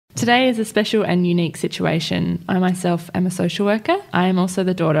Today is a special and unique situation. I myself am a social worker. I am also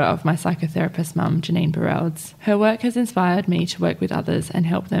the daughter of my psychotherapist mum, Janine Barelds. Her work has inspired me to work with others and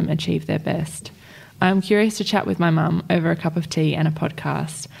help them achieve their best. I am curious to chat with my mum over a cup of tea and a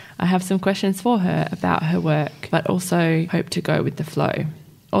podcast. I have some questions for her about her work, but also hope to go with the flow.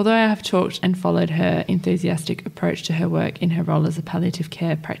 Although I have talked and followed her enthusiastic approach to her work in her role as a palliative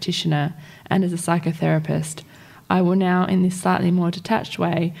care practitioner and as a psychotherapist, I will now, in this slightly more detached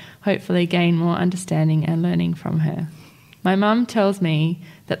way, hopefully gain more understanding and learning from her. My mum tells me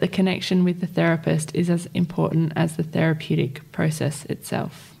that the connection with the therapist is as important as the therapeutic process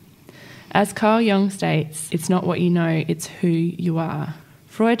itself. As Carl Jung states, it's not what you know, it's who you are.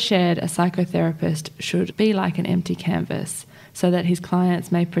 Freud shared a psychotherapist should be like an empty canvas so that his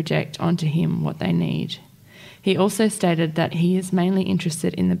clients may project onto him what they need. He also stated that he is mainly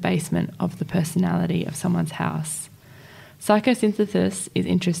interested in the basement of the personality of someone's house. Psychosynthesis is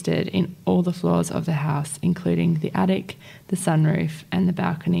interested in all the floors of the house, including the attic, the sunroof, and the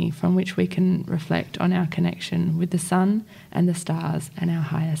balcony, from which we can reflect on our connection with the sun and the stars and our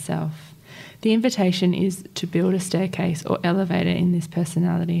higher self. The invitation is to build a staircase or elevator in this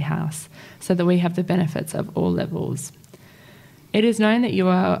personality house so that we have the benefits of all levels. It is known that you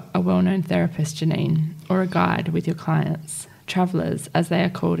are a well-known therapist, Janine, or a guide with your clients, travellers, as they are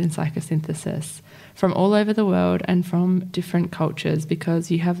called in psychosynthesis, from all over the world and from different cultures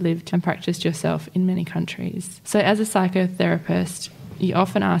because you have lived and practiced yourself in many countries. So as a psychotherapist, you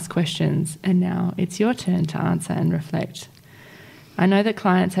often ask questions, and now it's your turn to answer and reflect. I know that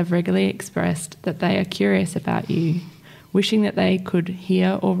clients have regularly expressed that they are curious about you, wishing that they could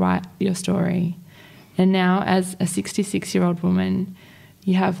hear or write your story. And now, as a 66-year-old woman,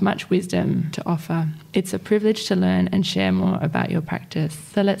 you have much wisdom to offer. It's a privilege to learn and share more about your practice.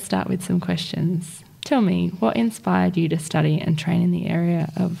 So let's start with some questions. Tell me, what inspired you to study and train in the area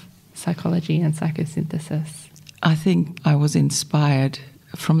of psychology and psychosynthesis? I think I was inspired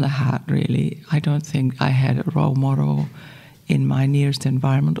from the heart, really. I don't think I had a role model in my nearest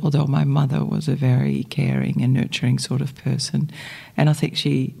environment, although my mother was a very caring and nurturing sort of person. And I think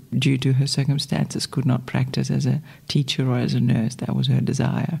she, due to her circumstances, could not practice as a teacher or as a nurse. That was her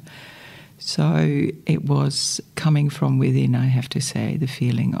desire. So it was coming from within, I have to say, the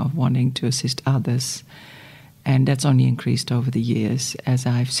feeling of wanting to assist others. And that's only increased over the years as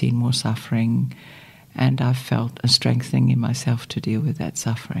I've seen more suffering and I've felt a strengthening in myself to deal with that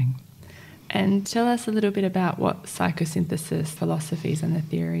suffering. And tell us a little bit about what psychosynthesis philosophies and the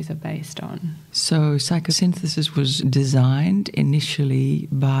theories are based on. So psychosynthesis was designed initially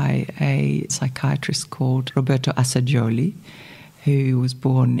by a psychiatrist called Roberto Assagioli, who was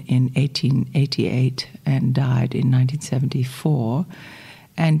born in 1888 and died in 1974.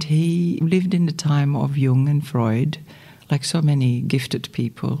 And he lived in the time of Jung and Freud, like so many gifted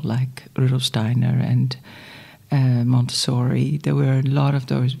people like Rudolf Steiner and Montessori. There were a lot of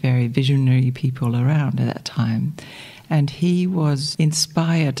those very visionary people around at that time. And he was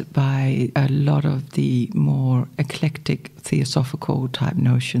inspired by a lot of the more eclectic theosophical type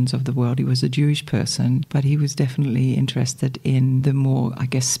notions of the world. He was a Jewish person, but he was definitely interested in the more, I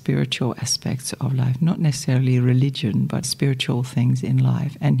guess, spiritual aspects of life. Not necessarily religion, but spiritual things in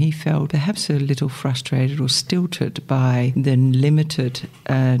life. And he felt perhaps a little frustrated or stilted by the limited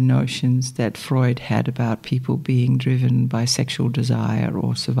notions that Freud had about people being driven by sexual desire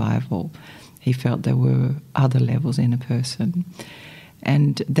or survival. He felt there were other levels in a person.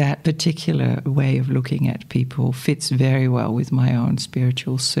 And that particular way of looking at people fits very well with my own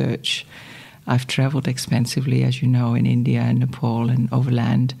spiritual search. I've traveled extensively, as you know, in India and Nepal and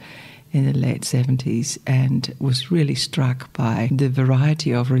overland in the late 70s and was really struck by the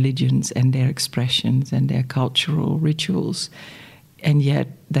variety of religions and their expressions and their cultural rituals. And yet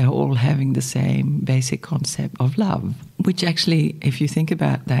they're all having the same basic concept of love, which actually, if you think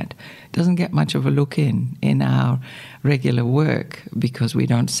about that, doesn't get much of a look in our regular work, because we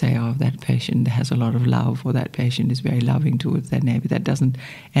don't say, oh, that patient has a lot of love or that patient is very loving towards their neighbor. That doesn't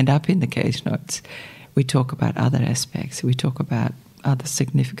end up in the case notes. We talk about other aspects. We talk about other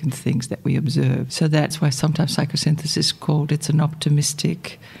significant things that we observe. So that's why sometimes psychosynthesis is called, it's an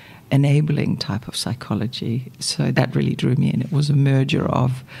optimistic, enabling type of psychology. So that really drew me in. It was a merger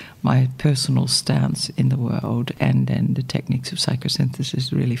of my personal stance in the world and then the techniques of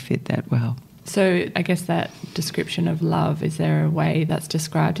psychosynthesis really fit that well. So I guess that description of love, is there a way that's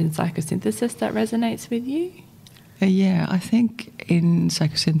described in psychosynthesis that resonates with you? Yeah, I think in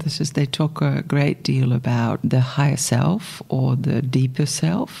psychosynthesis they talk a great deal about the higher self or the deeper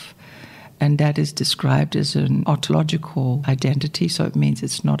self. And that is described as an ontological identity. So it means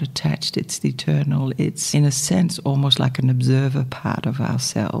it's not attached, it's eternal. It's, in a sense, almost like an observer part of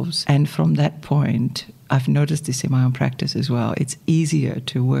ourselves. And from that point, I've noticed this in my own practice as well, it's easier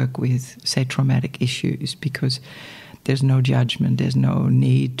to work with, say, traumatic issues because there's no judgment, there's no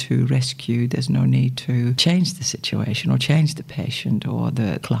need to rescue, there's no need to change the situation or change the patient or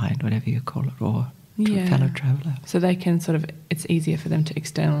the client, whatever you call it, or fellow traveller. So they can it's easier for them to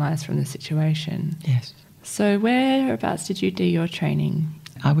externalise from the situation. Yes. So whereabouts did you do your training?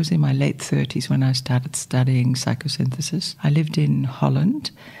 I was in my late 30s when I started studying psychosynthesis. I lived in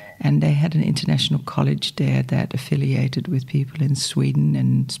Holland, and they had an international college there that affiliated with people in Sweden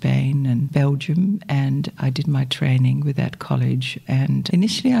and Spain and Belgium, and I did my training with that college. And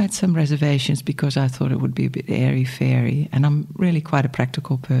initially I had some reservations because I thought it would be a bit airy-fairy, and I'm really quite a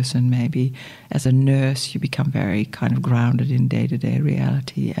practical person maybe. As a nurse, you become very kind of grounded in day-to-day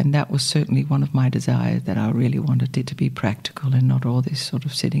reality, and that was certainly one of my desires, that I really wanted it to be practical and not all this sort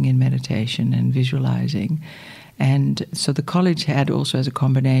of sitting in meditation and visualizing. And so the college had also as a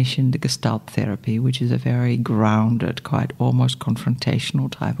combination the Gestalt therapy, which is a very grounded, quite almost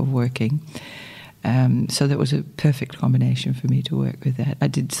confrontational type of working. So that was a perfect combination for me to work with that. I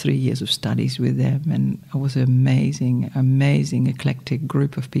did 3 years of studies with them, and it was an amazing, eclectic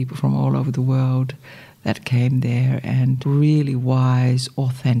group of people from all over the world that came there, and really wise,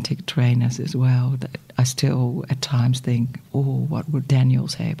 authentic trainers as well. That I still at times think, oh, what would Daniel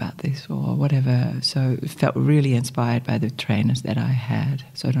say about this or whatever. So I felt really inspired by the trainers that I had.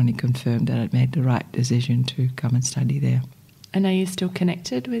 So it only confirmed that I'd made the right decision to come and study there. And are you still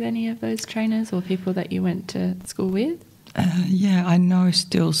connected with any of those trainers or people that you went to school with? Yeah, I know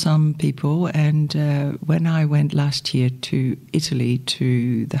still some people, and when I went last year to Italy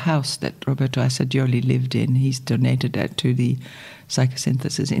to the house that Roberto Assagioli lived in, he's donated that to the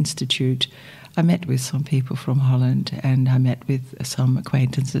Psychosynthesis Institute. I met with some people from Holland, and I met with some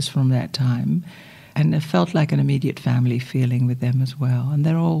acquaintances from that time, and it felt like an immediate family feeling with them as well. And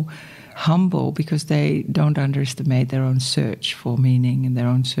they're all humble because they don't underestimate their own search for meaning and their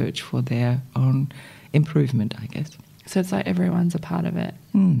own search for their own improvement, I guess. So it's like everyone's a part of it.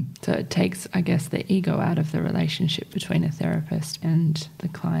 So it takes, I guess, the ego out of the relationship between a therapist and the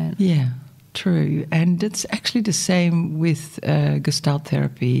client. Yeah, true. And it's actually the same with Gestalt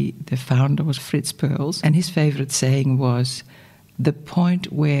therapy. The founder was Fritz Perls, and his favorite saying was, the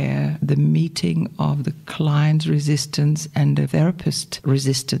point where the meeting of the client's resistance and the therapist's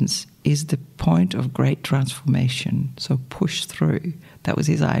resistance is the point of great transformation. So push through. That was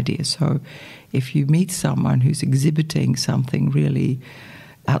his idea. So if you meet someone who's exhibiting something really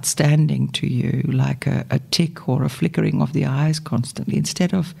outstanding to you, like a tick or a flickering of the eyes constantly,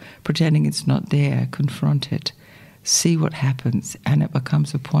 instead of pretending it's not there, confront it, see what happens, and it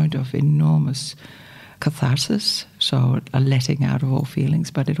becomes a point of enormous catharsis, so a letting out of all feelings,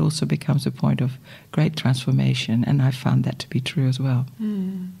 but it also becomes a point of great transformation, and I found that to be true as well.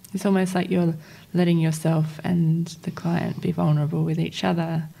 It's almost like you're letting yourself and the client be vulnerable with each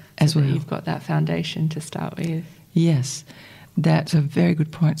other, as well. You've got that foundation to start with. Yes, that's a very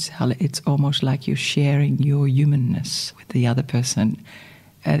good point, Sal. It's almost like you're sharing your humanness with the other person.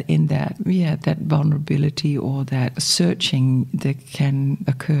 In that, that vulnerability or that searching that can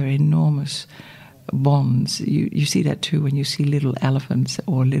occur, enormous bonds. You see that too when you see little elephants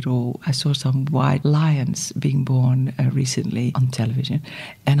or I saw some white lions being born recently on television,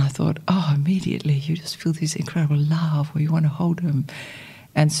 and I thought, immediately you just feel this incredible love where you want to hold them.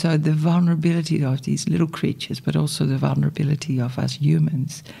 And so the vulnerability of these little creatures, but also the vulnerability of us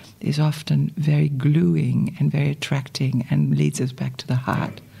humans, is often very gluing and very attracting and leads us back to the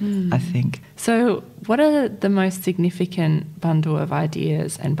heart, I think. So what are the most significant bundle of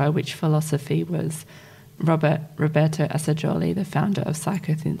ideas, and by which philosophy was Roberto Assagioli, the founder of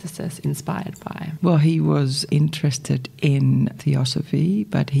Psychosynthesis, inspired by? Well, he was interested in theosophy,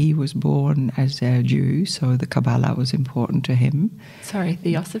 but he was born as a Jew, so the Kabbalah was important to him. Sorry,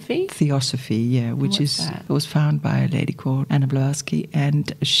 theosophy? Theosophy, yeah, which was founded by a lady called Anna Blavatsky,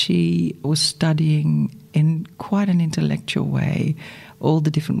 and she was studying in quite an intellectual way all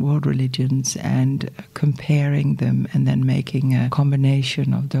the different world religions and comparing them and then making a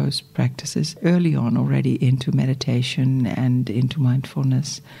combination of those practices early on already into meditation and into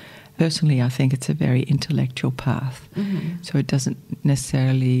mindfulness. Personally, I think it's a very intellectual path. So it doesn't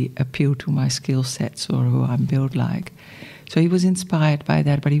necessarily appeal to my skill sets or who I'm built like. So he was inspired by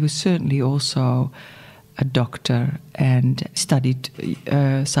that, but he was certainly also a doctor and studied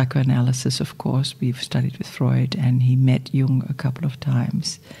psychoanalysis, of course. We've studied with Freud, and he met Jung a couple of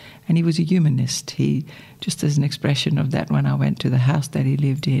times. And he was a humanist. He, just as an expression of that, when I went to the house that he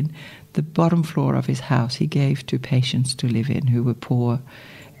lived in, the bottom floor of his house he gave to patients to live in who were poor.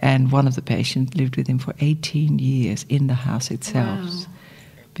 And one of the patients lived with him for 18 years in the house itself. Wow.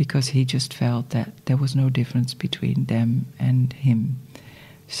 Because he just felt that there was no difference between them and him.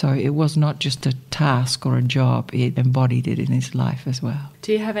 So it was not just a task or a job, it embodied it in his life as well.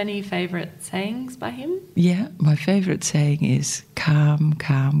 Do you have any favourite sayings by him? Yeah, my favourite saying is, calm,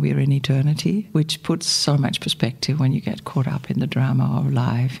 calm, we're in eternity, which puts so much perspective when you get caught up in the drama of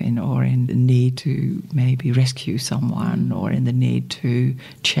life or in the need to maybe rescue someone or in the need to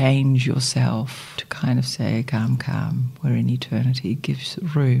change yourself, to kind of say, calm, calm, we're in eternity. It gives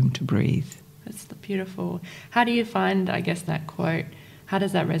room to breathe. That's beautiful. How do you find, I guess, that quote? How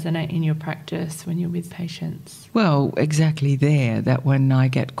does that resonate in your practice when you're with patients? Well, exactly there, that when I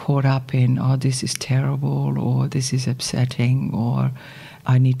get caught up in, oh, this is terrible, or this is upsetting, or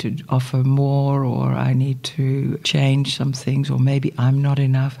I need to offer more, or I need to change some things, or maybe I'm not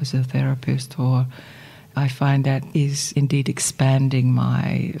enough as a therapist, or I find that is indeed expanding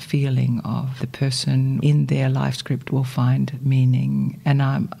my feeling of the person in their life script will find meaning. And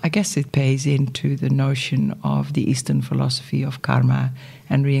I guess it pays into the notion of the Eastern philosophy of karma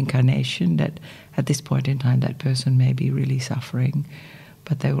and reincarnation, that at this point in time that person may be really suffering,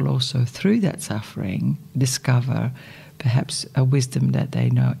 but they will also, through that suffering, discover perhaps a wisdom that they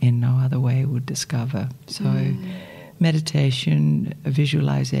know in no other way would discover. So meditation,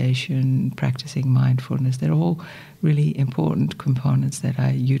 visualization, practicing mindfulness, they're all really important components that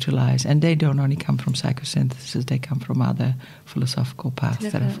I utilize. And they don't only come from psychosynthesis, they come from other philosophical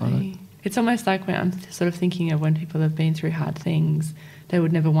paths that I follow. It's almost like when I'm sort of thinking of when people have been through hard things, they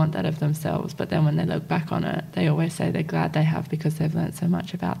would never want that of themselves. But then when they look back on it, they always say they're glad they have because they've learned so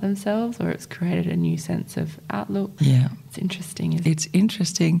much about themselves, or it's created a new sense of outlook. Yeah. It's interesting, isn't it? It's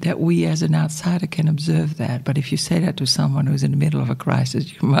interesting that we as an outsider can observe that. But if you say that to someone who's in the middle of a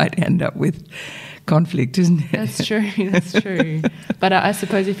crisis, you might end up with conflict, isn't it? That's true. But I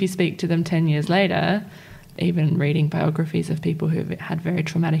suppose if you speak to them 10 years later, even reading biographies of people who've had very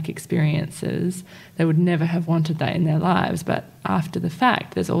traumatic experiences, they would never have wanted that in their lives. But after the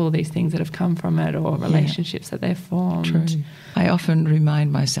fact, there's all of these things that have come from it, or relationships that they've formed. True. I often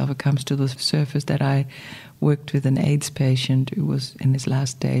remind myself, it comes to the surface, that I worked with an AIDS patient who was in his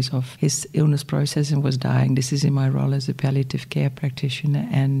last days of his illness process and was dying. This is in my role as a palliative care practitioner,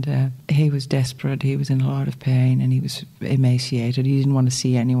 and he was desperate, he was in a lot of pain, and he was emaciated. He didn't want to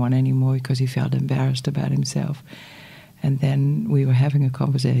see anyone anymore because he felt embarrassed about himself. And then we were having a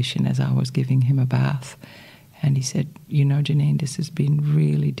conversation as I was giving him a bath, and he said, you know, Janine, this has been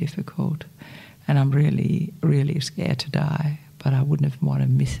really difficult, and I'm really, really scared to die, but I wouldn't have want to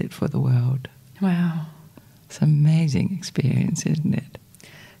miss it for the world. Wow. It's an amazing experience, isn't it?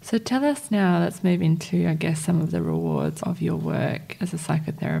 So tell us now, let's move into, I guess, some of the rewards of your work as a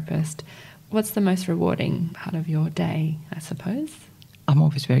psychotherapist. What's the most rewarding part of your day, I suppose? I'm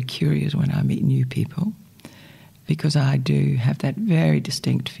always very curious when I meet new people, because I do have that very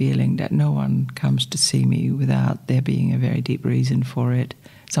distinct feeling that no one comes to see me without there being a very deep reason for it.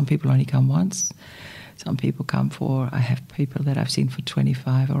 Some people only come once. Some people come for, I have people that I've seen for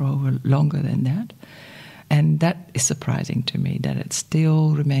 25 or over longer than that. And that is surprising to me, that it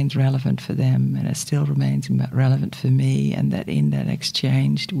still remains relevant for them and it still remains relevant for me, and that in that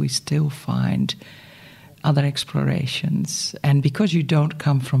exchange we still find other explorations. And because you don't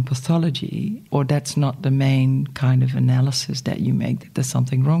come from pathology, or that's not the main kind of analysis that you make, that there's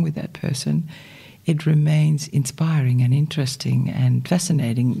something wrong with that person, it remains inspiring and interesting and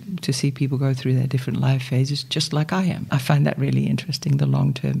fascinating to see people go through their different life phases just like I am. I find that really interesting, the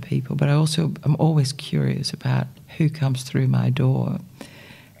long-term people. But I'm always curious about who comes through my door.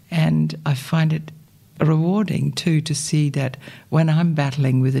 And I find it rewarding, too, to see that when I'm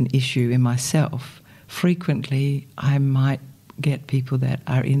battling with an issue in myself, frequently I might get people that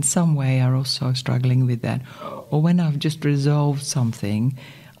are in some way are also struggling with that. Or when I've just resolved something,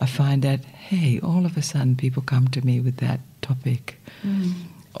 I find that, hey, all of a sudden people come to me with that topic.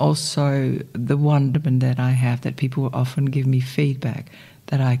 Also, the wonderment that I have, that people often give me feedback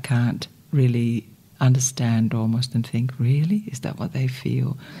that I can't really understand almost, and think, really? Is that what they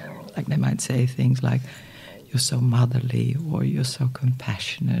feel? Like they might say things like, you're so motherly, or you're so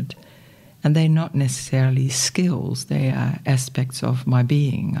compassionate. And they're not necessarily skills, they are aspects of my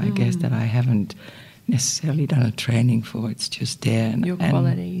being, I guess, that I haven't necessarily done a training for. It's just there. Your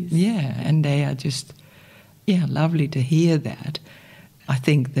qualities. Yeah, and they are just, lovely to hear that. I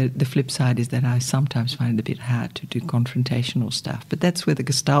think that the flip side is that I sometimes find it a bit hard to do confrontational stuff. But that's where the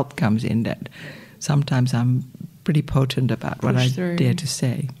Gestalt comes in, that sometimes I'm pretty potent about what I dare to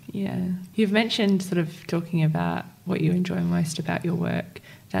say. Yeah. You've mentioned sort of talking about what you enjoy most about your work,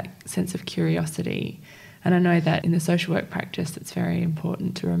 that sense of curiosity. And I know that in the social work practice, it's very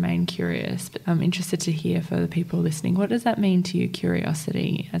important to remain curious. But I'm interested to hear for the people listening, what does that mean to you,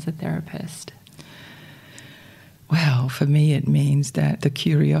 curiosity, as a therapist? Well, for me, it means that the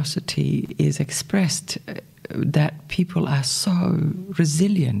curiosity is expressed, that people are so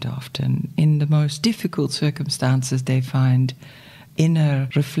resilient often. In the most difficult circumstances, they find inner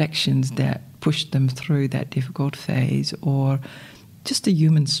reflections that push them through that difficult phase, or just a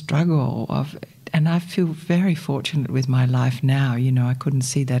human struggle of. And I feel very fortunate with my life now. You know, I couldn't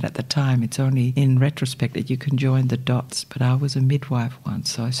see that at the time. It's only in retrospect that you can join the dots. But I was a midwife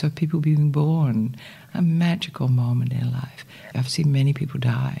once, so I saw people being born, a magical moment in life. I've seen many people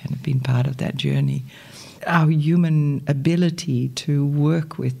die and have been part of that journey. Our human ability to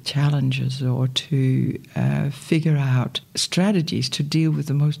work with challenges or to figure out strategies to deal with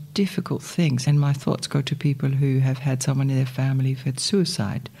the most difficult things. And my thoughts go to people who have had someone in their family who've had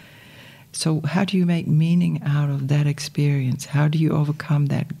suicide. So how do you make meaning out of that experience? How do you overcome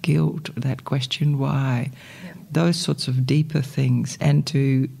that guilt, that question why? Yeah. Those sorts of deeper things, and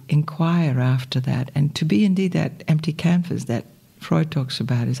to inquire after that, and to be indeed that empty canvas that Freud talks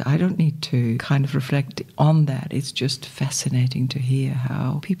about. Is I don't need to kind of reflect on that. It's just fascinating to hear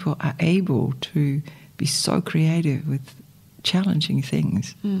how people are able to be so creative with challenging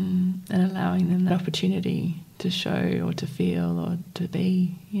things. And allowing them the opportunity to show or to feel or to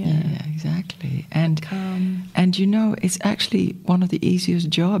be. Yeah, exactly. And you know, it's actually one of the easiest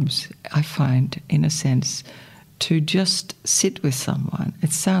jobs, I find, in a sense, to just sit with someone.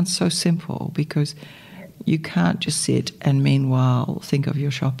 It sounds so simple because you can't just sit and meanwhile think of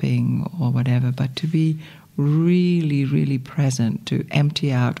your shopping or whatever, but to be really, really present, to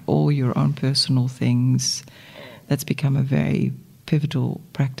empty out all your own personal things. That's become a very pivotal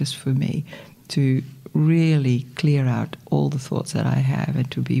practice for me, to really clear out all the thoughts that I have and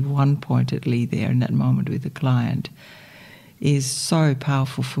to be one-pointedly there in that moment with the client is so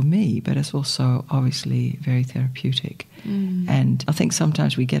powerful for me, but it's also obviously very therapeutic. And I think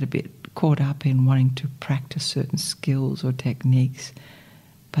sometimes we get a bit caught up in wanting to practice certain skills or techniques,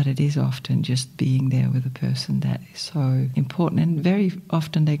 but it is often just being there with a person that is so important. And very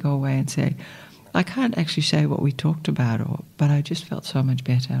often they go away and say, I can't actually say what we talked about, but I just felt so much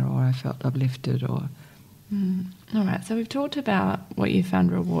better, or I felt uplifted, or... All right, so we've talked about what you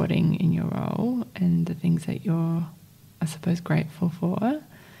found rewarding in your role and the things that you're, I suppose, grateful for.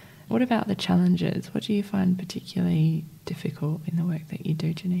 What about the challenges? What do you find particularly difficult in the work that you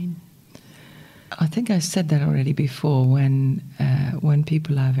do, Janine? I think I said that already before. When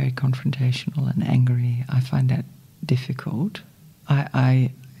people are very confrontational and angry, I find that difficult.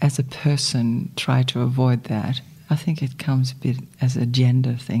 I as a person, try to avoid that. I think it comes a bit as a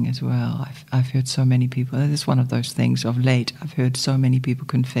gender thing as well. I've heard so many people, it's one of those things of late, I've heard so many people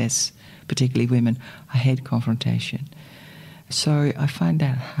confess, particularly women, I hate confrontation. So I find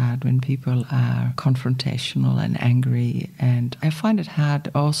that hard when people are confrontational and angry, and I find it hard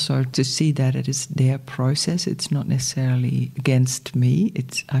also to see that it is their process. It's not necessarily against me.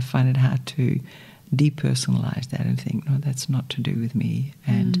 I find it hard to depersonalize that and think, no, that's not to do with me.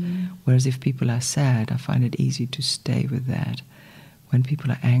 And whereas if people are sad, I find it easy to stay with that. When people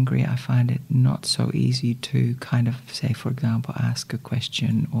are angry, I find it not so easy to kind of say, for example, ask a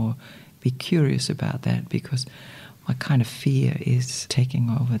question or be curious about that, because my kind of fear is taking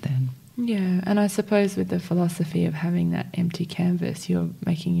over then. Yeah, and I suppose with the philosophy of having that empty canvas, you're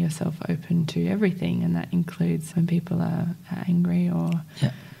making yourself open to everything, and that includes when people are angry or...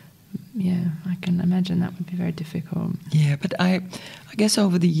 Yeah, I can imagine that would be very difficult. Yeah, but I guess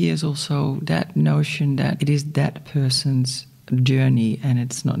over the years also, that notion that it is that person's journey and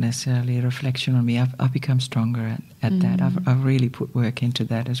it's not necessarily a reflection on me, I've become stronger at that. I've really put work into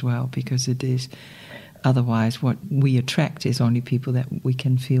that as well, because it is... Otherwise, what we attract is only people that we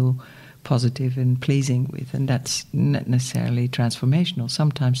can feel positive and pleasing with, and that's not necessarily transformational.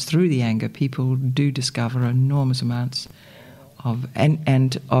 Sometimes through the anger, people do discover enormous amounts of...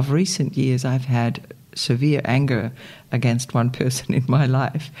 And of recent years, I've had severe anger against one person in my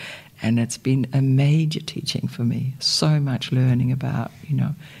life, and it's been a major teaching for me. So much learning about,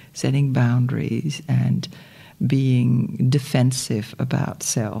 setting boundaries and being defensive about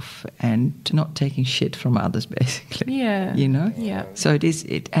self and not taking shit from others, basically. Yeah. You know? Yeah. So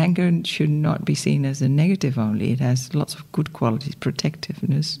anger should not be seen as a negative only. It has lots of good qualities,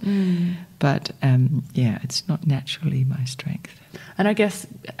 protectiveness. But, it's not naturally my strength. And I guess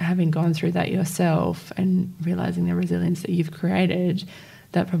having gone through that yourself and realising the resilience that you've created,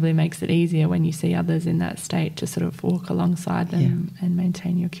 that probably makes it easier when you see others in that state to sort of walk alongside them and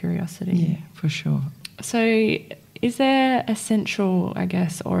maintain your curiosity. Yeah, for sure. So is there a central, I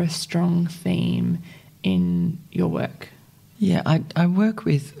guess, or a strong theme in your work? Yeah, I work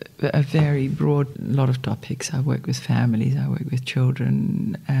with a very broad lot of topics. I work with families, I work with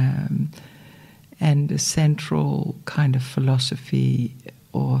children, and the central kind of philosophy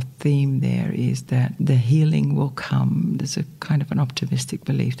or theme there is that the healing will come. There's a kind of an optimistic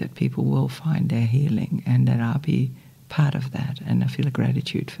belief that people will find their healing and that I'll be part of that, and I feel a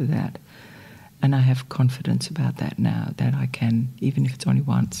gratitude for that. And I have confidence about that now, that I can, even if it's only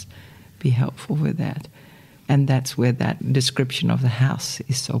once, be helpful with that. And that's where that description of the house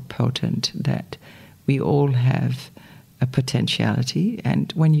is so potent, that we all have a potentiality.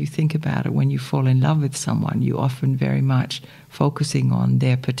 And when you think about it, when you fall in love with someone, you often very much focusing on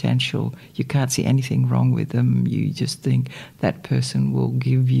their potential. You can't see anything wrong with them. You just think that person will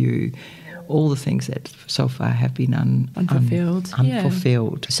give you all the things that so far have been unfulfilled.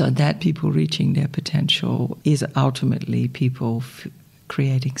 So that people reaching their potential is ultimately people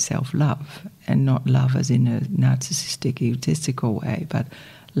creating self-love, and not love as in a narcissistic, egotistical way, but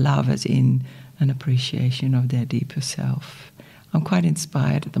love as in an appreciation of their deeper self. I'm quite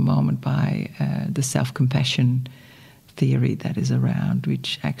inspired at the moment by the self-compassion theory that is around,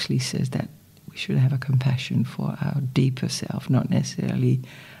 which actually says that we should have a compassion for our deeper self, not necessarily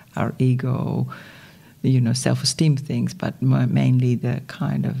our ego, self-esteem things, but mainly the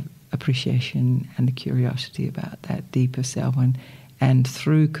kind of appreciation and the curiosity about that deeper self. And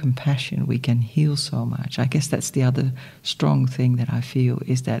through compassion, we can heal so much. I guess that's the other strong thing that I feel,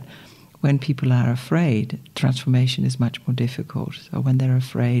 is that when people are afraid, transformation is much more difficult. So when they're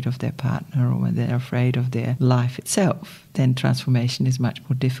afraid of their partner or when they're afraid of their life itself, then transformation is much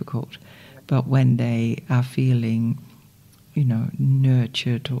more difficult. But when they are feeling,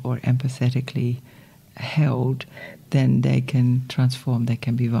 nurtured or empathetically held, then they can transform, they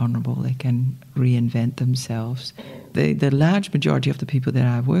can be vulnerable, they can reinvent themselves. The large majority of the people that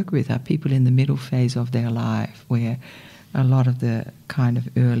I work with are people in the middle phase of their life, where a lot of the kind of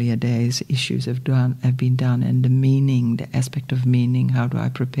earlier days issues have been done, and the meaning, the aspect of meaning, how do I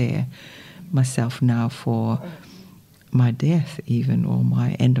prepare myself now for my death even, or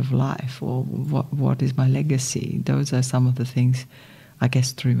my end of life, or what is my legacy? Those are some of the things, I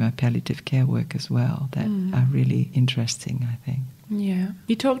guess, through my palliative care work as well, that are really interesting, I think. Yeah.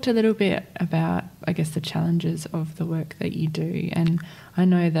 You talked a little bit about, I guess, the challenges of the work that you do, and I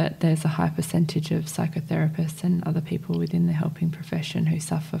know that there's a high percentage of psychotherapists and other people within the helping profession who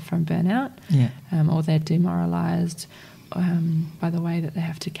suffer from burnout, or they're demoralised by the way that they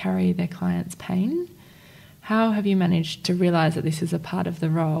have to carry their clients' pain. How have you managed to realise that this is a part of the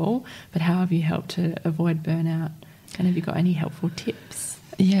role, but how have you helped to avoid burnout? And have you got any helpful tips?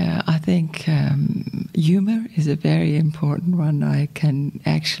 Yeah, I think humour is a very important one. I can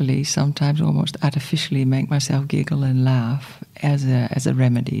actually sometimes almost artificially make myself giggle and laugh as a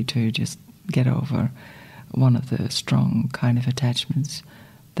remedy to just get over one of the strong kind of attachments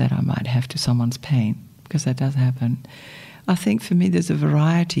that I might have to someone's pain, because that does happen. I think for me there's a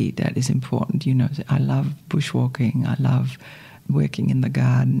variety that is important. I love bushwalking, I love working in the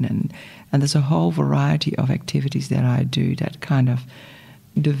garden, and there's a whole variety of activities that I do that kind of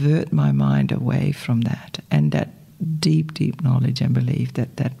divert my mind away from that, and that deep knowledge and belief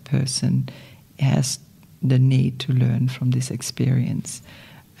that that person has the need to learn from this experience.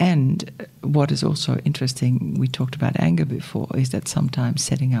 And what is also interesting, we talked about anger before, is that sometimes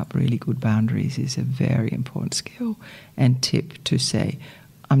setting up really good boundaries is a very important skill and tip to say,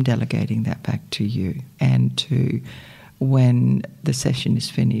 I'm delegating that back to you. And to, when the session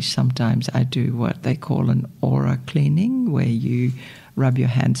is finished, sometimes I do what they call an aura cleaning, where you rub your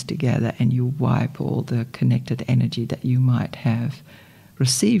hands together and you wipe all the connected energy that you might have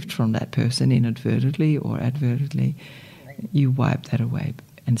received from that person inadvertently or advertently. You wipe that away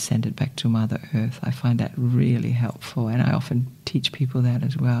and send it back to Mother Earth. I find that really helpful, and I often teach people that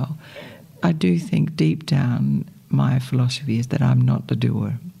as well. I do think deep down my philosophy is that I'm not the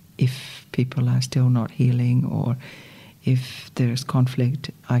doer. If people are still not healing, or if there's conflict,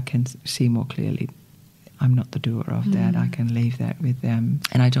 I can see more clearly I'm not the doer of that. I can leave that with them.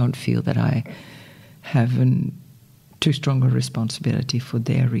 And I don't feel that I have an too strong a responsibility for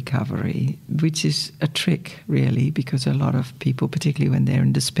their recovery, which is a trick, really, because a lot of people, particularly when they're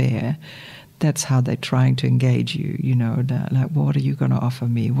in despair, that's how they're trying to engage you, like, what are you going to offer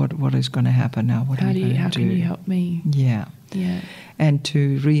me? What is going to happen now? How can you help me? Yeah. Yeah. And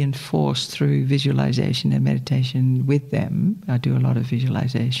to reinforce through visualization and meditation with them, I do a lot of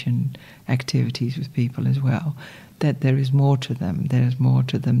visualization activities with people as well, that there is more to them. There is more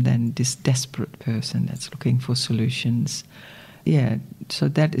to them than this desperate person that's looking for solutions. Yeah, so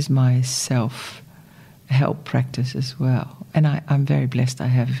that is my self-help practice as well. And I'm very blessed. I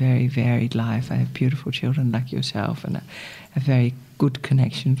have a very varied life. I have beautiful children like yourself, and I have very good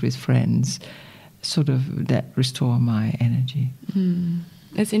connections with friends, sort of that restore my energy.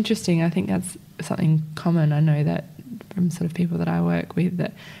 It's interesting. I think that's something common. I know that from sort of people that I work with,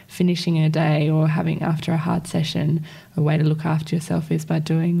 that finishing a day or having after a hard session, a way to look after yourself is by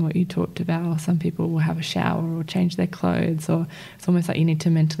doing what you talked about. Or some people will have a shower or change their clothes, or it's almost like you need to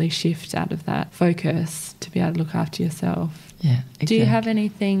mentally shift out of that focus to be able to look after yourself. Yeah, exactly. Do you have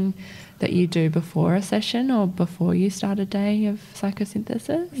anything that you do before a session or before you start a day of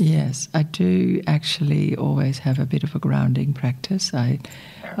psychosynthesis? Yes, I do actually always have a bit of a grounding practice.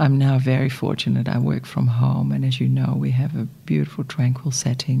 I'm now very fortunate. I work from home, and as you know, we have a beautiful, tranquil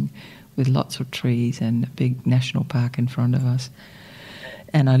setting with lots of trees and a big national park in front of us.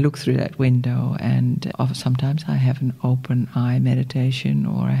 And I look through that window, and sometimes I have an open eye meditation,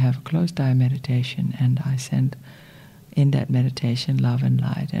 or I have a closed eye meditation, and I send in that meditation love and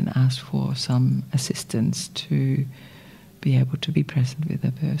light and ask for some assistance to be able to be present with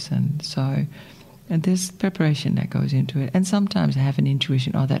a person. So, and there's preparation that goes into it. And sometimes I have an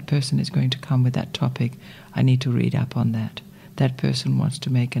intuition, that person is going to come with that topic. I need to read up on that. That person wants to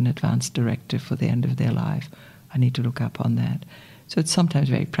make an advanced directive for the end of their life. I need to look up on that. So it's sometimes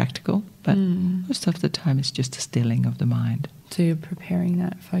very practical, but most of the time it's just a stilling of the mind. So you're preparing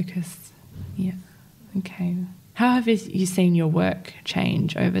that focus. Yeah. Okay. How have you seen your work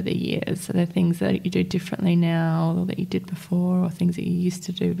change over the years? Are there things that you do differently now, or that you did before, or things that you used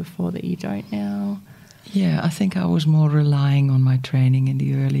to do before that you don't now? Yeah, I think I was more relying on my training in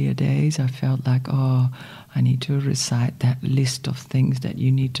the earlier days. I felt like, I need to recite that list of things that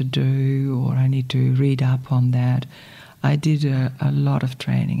you need to do, or I need to read up on that. I did a lot of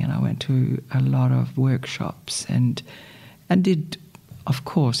training, and I went to a lot of workshops and did, of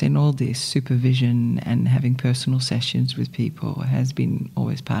course, in all this, supervision and having personal sessions with people has been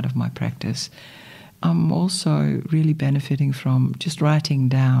always part of my practice. I'm also really benefiting from just writing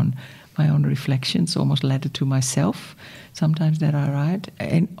down my own reflections, almost letter to myself, sometimes that I write.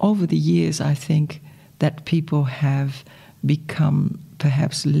 And over the years, I think that people have become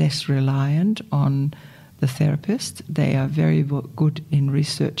perhaps less reliant on the therapist. They are very good in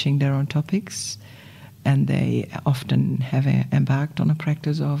researching their own topics, and they often have embarked on a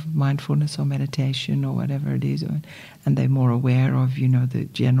practice of mindfulness or meditation or whatever it is, and they're more aware of, the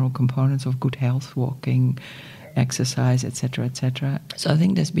general components of good health, walking, exercise, etc., etc. So I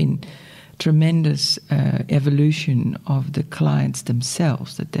think there's been tremendous evolution of the clients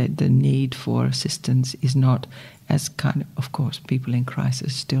themselves, that the need for assistance is not as of course, people in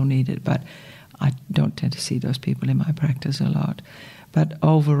crisis still need it, but I don't tend to see those people in my practice a lot. But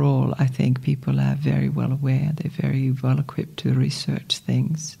overall, I think people are very well aware. They're very well equipped to research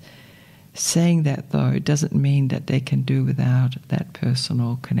things. Saying that, though, doesn't mean that they can do without that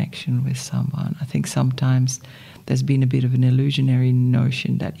personal connection with someone. I think sometimes there's been a bit of an illusionary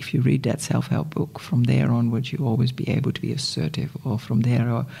notion that if you read that self-help book, from there onwards you'll always be able to be assertive, or from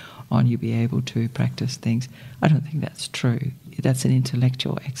there on you'll be able to practice things. I don't think that's true. That's an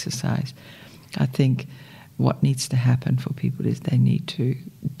intellectual exercise. I think what needs to happen for people is they need to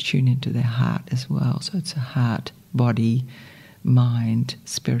tune into their heart as well. So it's a heart, body, mind,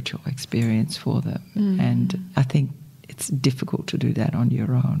 spiritual experience for them. And I think it's difficult to do that on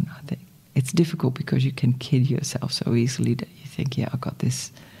your own. I think it's difficult because you can kid yourself so easily that you think, I got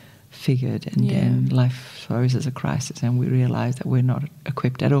this figured, and then life throws us a crisis and we realize that we're not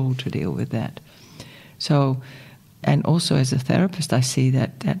equipped at all to deal with that. So, and also as a therapist, I see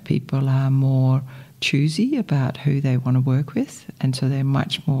that people are more choosy about who they want to work with, and so they're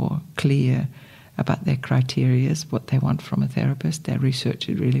much more clear about their criteria, what they want from a therapist. They research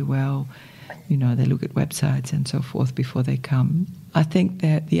it really well. They look at websites and so forth before they come. I think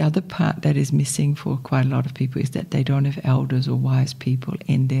that the other part that is missing for quite a lot of people is that they don't have elders or wise people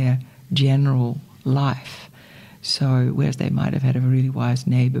in their general life. So whereas they might have had a really wise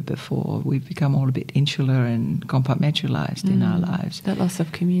neighbour before, we've become all a bit insular and compartmentalised in our lives. That loss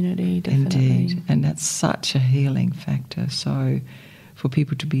of community, definitely. Indeed, and that's such a healing factor. So for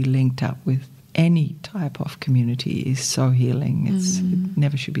people to be linked up with any type of community is so healing. It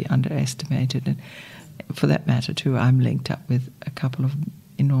never should be underestimated. And for that matter too, I'm linked up with a couple of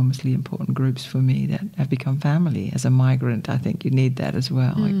enormously important groups for me that have become family. As a migrant, I think you need that as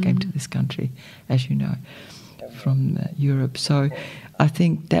well. I came to this country, as you know, from Europe. So I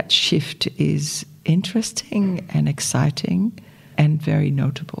think that shift is interesting and exciting and very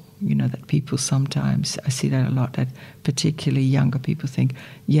notable. You know, that people sometimes, I see that a lot, that particularly younger people think,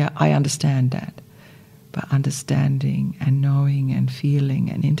 yeah, I understand that. But understanding and knowing and feeling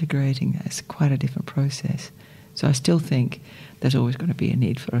and integrating that is quite a different process. So I still think there's always going to be a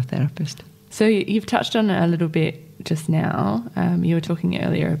need for a therapist. So you've touched on it a little bit just now. You were talking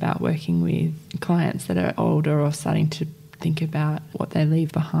earlier about working with clients that are older or starting to think about what they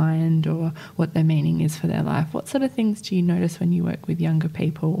leave behind or what their meaning is for their life. What sort of things do you notice when you work with younger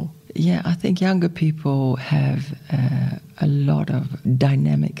people? Yeah, I think younger people have a lot of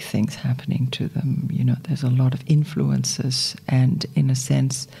dynamic things happening to them. You know, there's a lot of influences, and in a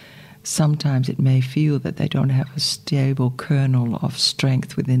sense, sometimes it may feel that they don't have a stable kernel of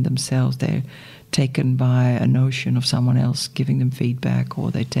strength within themselves. They're taken by a notion of someone else giving them feedback,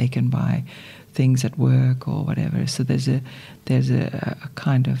 or they're taken by things at work or whatever. So there's a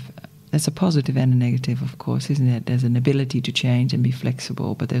kind of, there's a positive and a negative, of course, isn't it? There's an ability to change and be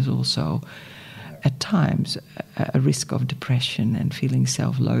flexible, but there's also at times a risk of depression and feeling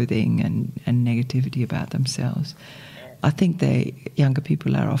self-loathing and negativity about themselves. I think younger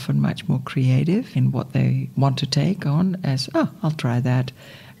people are often much more creative in what they want to take on as, I'll try that.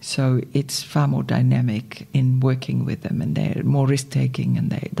 So it's far more dynamic in working with them, and they're more risk-taking,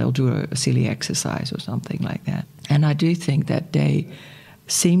 and they'll do a silly exercise or something like that. And I do think that they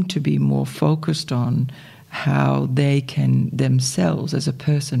seem to be more focused on how they can themselves as a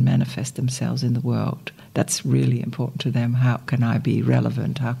person manifest themselves in the world. That's really important to them. How can I be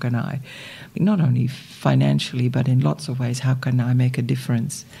relevant? How can I, not only financially, but in lots of ways, how can I make a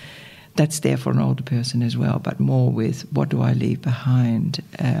difference? That's there for an older person as well, but more with what do I leave behind,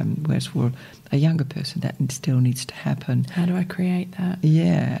 whereas for a younger person that still needs to happen. How do I create that?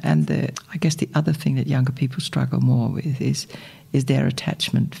 Yeah, and I guess the other thing that younger people struggle more with is their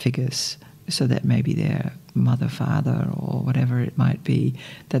attachment figures, so that maybe their mother, father, or whatever it might be,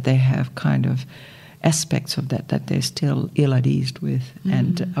 that they have kind of aspects of that they're still ill at ease with.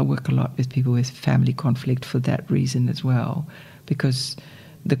 And I work a lot with people with family conflict for that reason as well, because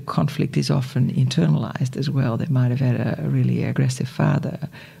the conflict is often internalized as well. They might have had a really aggressive father,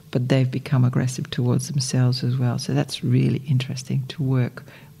 but they've become aggressive towards themselves as well. So that's really interesting to work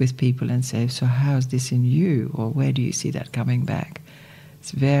with people and say, so how's this in you? Or where do you see that coming back? It's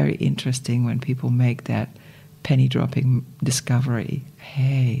very interesting when people make that penny-dropping discovery.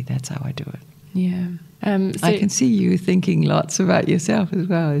 Hey, that's how I do it. Yeah. So I can see you thinking lots about yourself as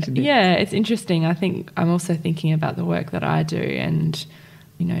well, isn't it? Yeah, it's interesting. I think I'm also thinking about the work that I do, and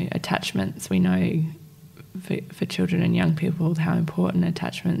you know, attachments. We know for children and young people how important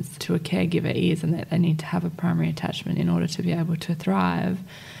attachments to a caregiver is, and that they need to have a primary attachment in order to be able to thrive,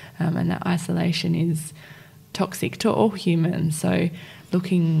 and that isolation is toxic to all humans. So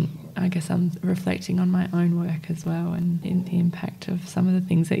I guess I'm reflecting on my own work as well, and in the impact of some of the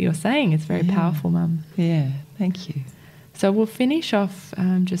things that you're saying. It's very powerful, Mum. Yeah, thank you. So we'll finish off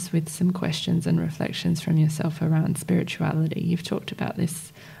just with some questions and reflections from yourself around spirituality. You've talked about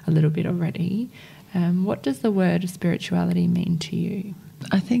this a little bit already. What does the word spirituality mean to you?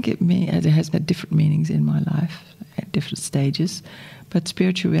 I think it has had different meanings in my life at different stages, but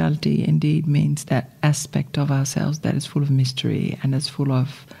spirituality indeed means that aspect of ourselves that is full of mystery and is full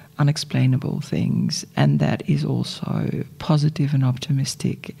of unexplainable things, and that is also positive and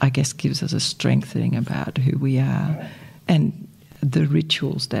optimistic. I guess gives us a strengthening about who we are. And the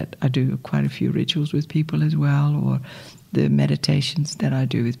rituals that I do, quite a few rituals with people as well, or the meditations that I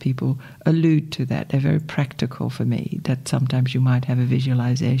do with people allude to that. They're very practical for me, that sometimes you might have a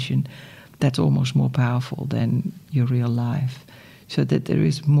visualization that's almost more powerful than your real life. So that there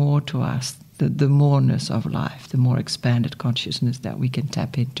is more to us, the moreness of life, the more expanded consciousness that we can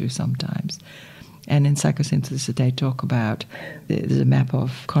tap into sometimes. And in Psychosynthesis, they talk about there's a map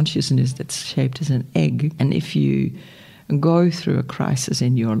of consciousness that's shaped as an egg. And if you go through a crisis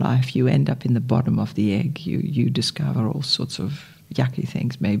in your life, you end up in the bottom of the egg. You discover all sorts of yucky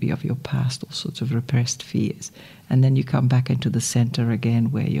things, maybe of your past, all sorts of repressed fears. And then you come back into the center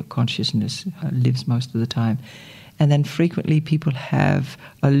again, where your consciousness lives most of the time. And then frequently people have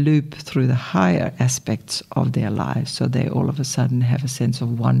a loop through the higher aspects of their lives. So they all of a sudden have a sense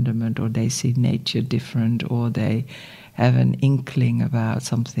of wonderment, or they see nature different, or they have an inkling about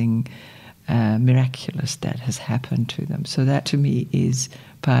something miraculous that has happened to them. So that to me is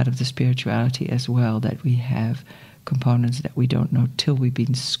part of the spirituality as well, that we have components that we don't know till we've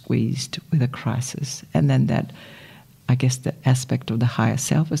been squeezed with a crisis. And then that, I guess, the aspect of the higher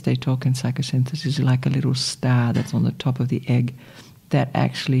self, as they talk in psychosynthesis, is like a little star that's on the top of the egg that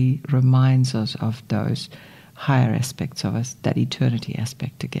actually reminds us of those higher aspects of us, that eternity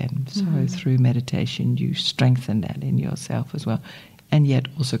aspect again. So through meditation, you strengthen that in yourself as well, and yet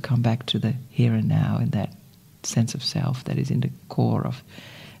also come back to the here and now and that sense of self that is in the core of.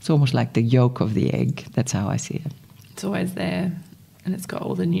 It's almost like the yolk of the egg. That's how I see it. It's always there, and it's got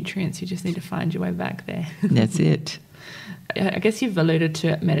all the nutrients. You just need to find your way back there. That's it. I guess you've alluded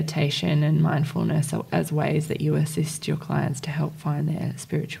to meditation and mindfulness as ways that you assist your clients to help find their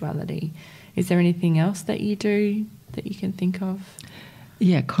spirituality. Is there anything else that you do that you can think of?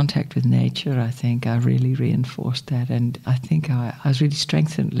 Yeah, contact with nature, I think. I really reinforced that. And I think I was really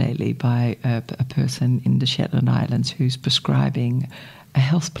strengthened lately by a person in the Shetland Islands who's prescribing a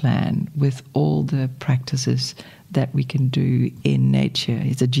health plan with all the practices that we can do in nature.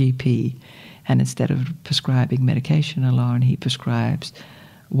 He's a GP. And instead of prescribing medication alone, he prescribes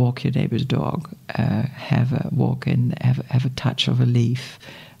walk your neighbor's dog, have a walk and have a touch of a leaf,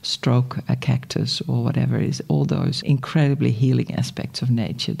 stroke a cactus or whatever it is, all those incredibly healing aspects of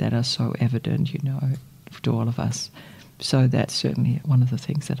nature that are so evident, to all of us. So that's certainly one of the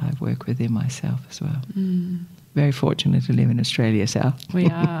things that I work with in myself as well. Very fortunate to live in Australia, Sal. We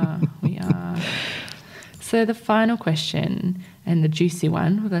are. So the final question, and the juicy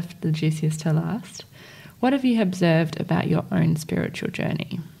one, we'll left the juiciest to last. What have you observed about your own spiritual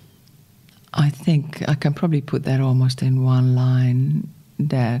journey? I think I can probably put that almost in one line,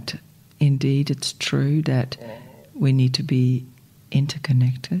 that indeed it's true that we need to be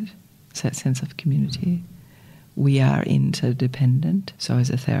interconnected. It's that sense of community. We are interdependent. So as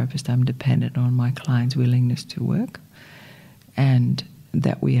a therapist, I'm dependent on my client's willingness to work, and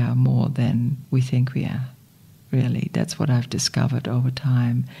that we are more than we think we are. Really, that's what I've discovered over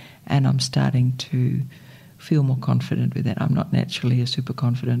time, and I'm starting to feel more confident with it. I'm not naturally a super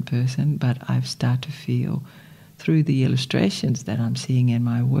confident person, but I've started to feel through the illustrations that I'm seeing in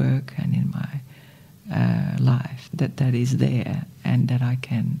my work and in my life that is there, and that I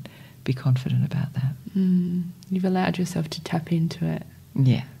can be confident about that. You've allowed yourself to tap into it.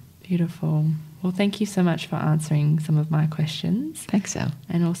 Yeah. Beautiful. Well, thank you so much for answering some of my questions. Thanks, Al.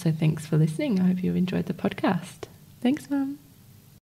 And also thanks for listening. I hope you enjoyed the podcast. Thanks, Mum.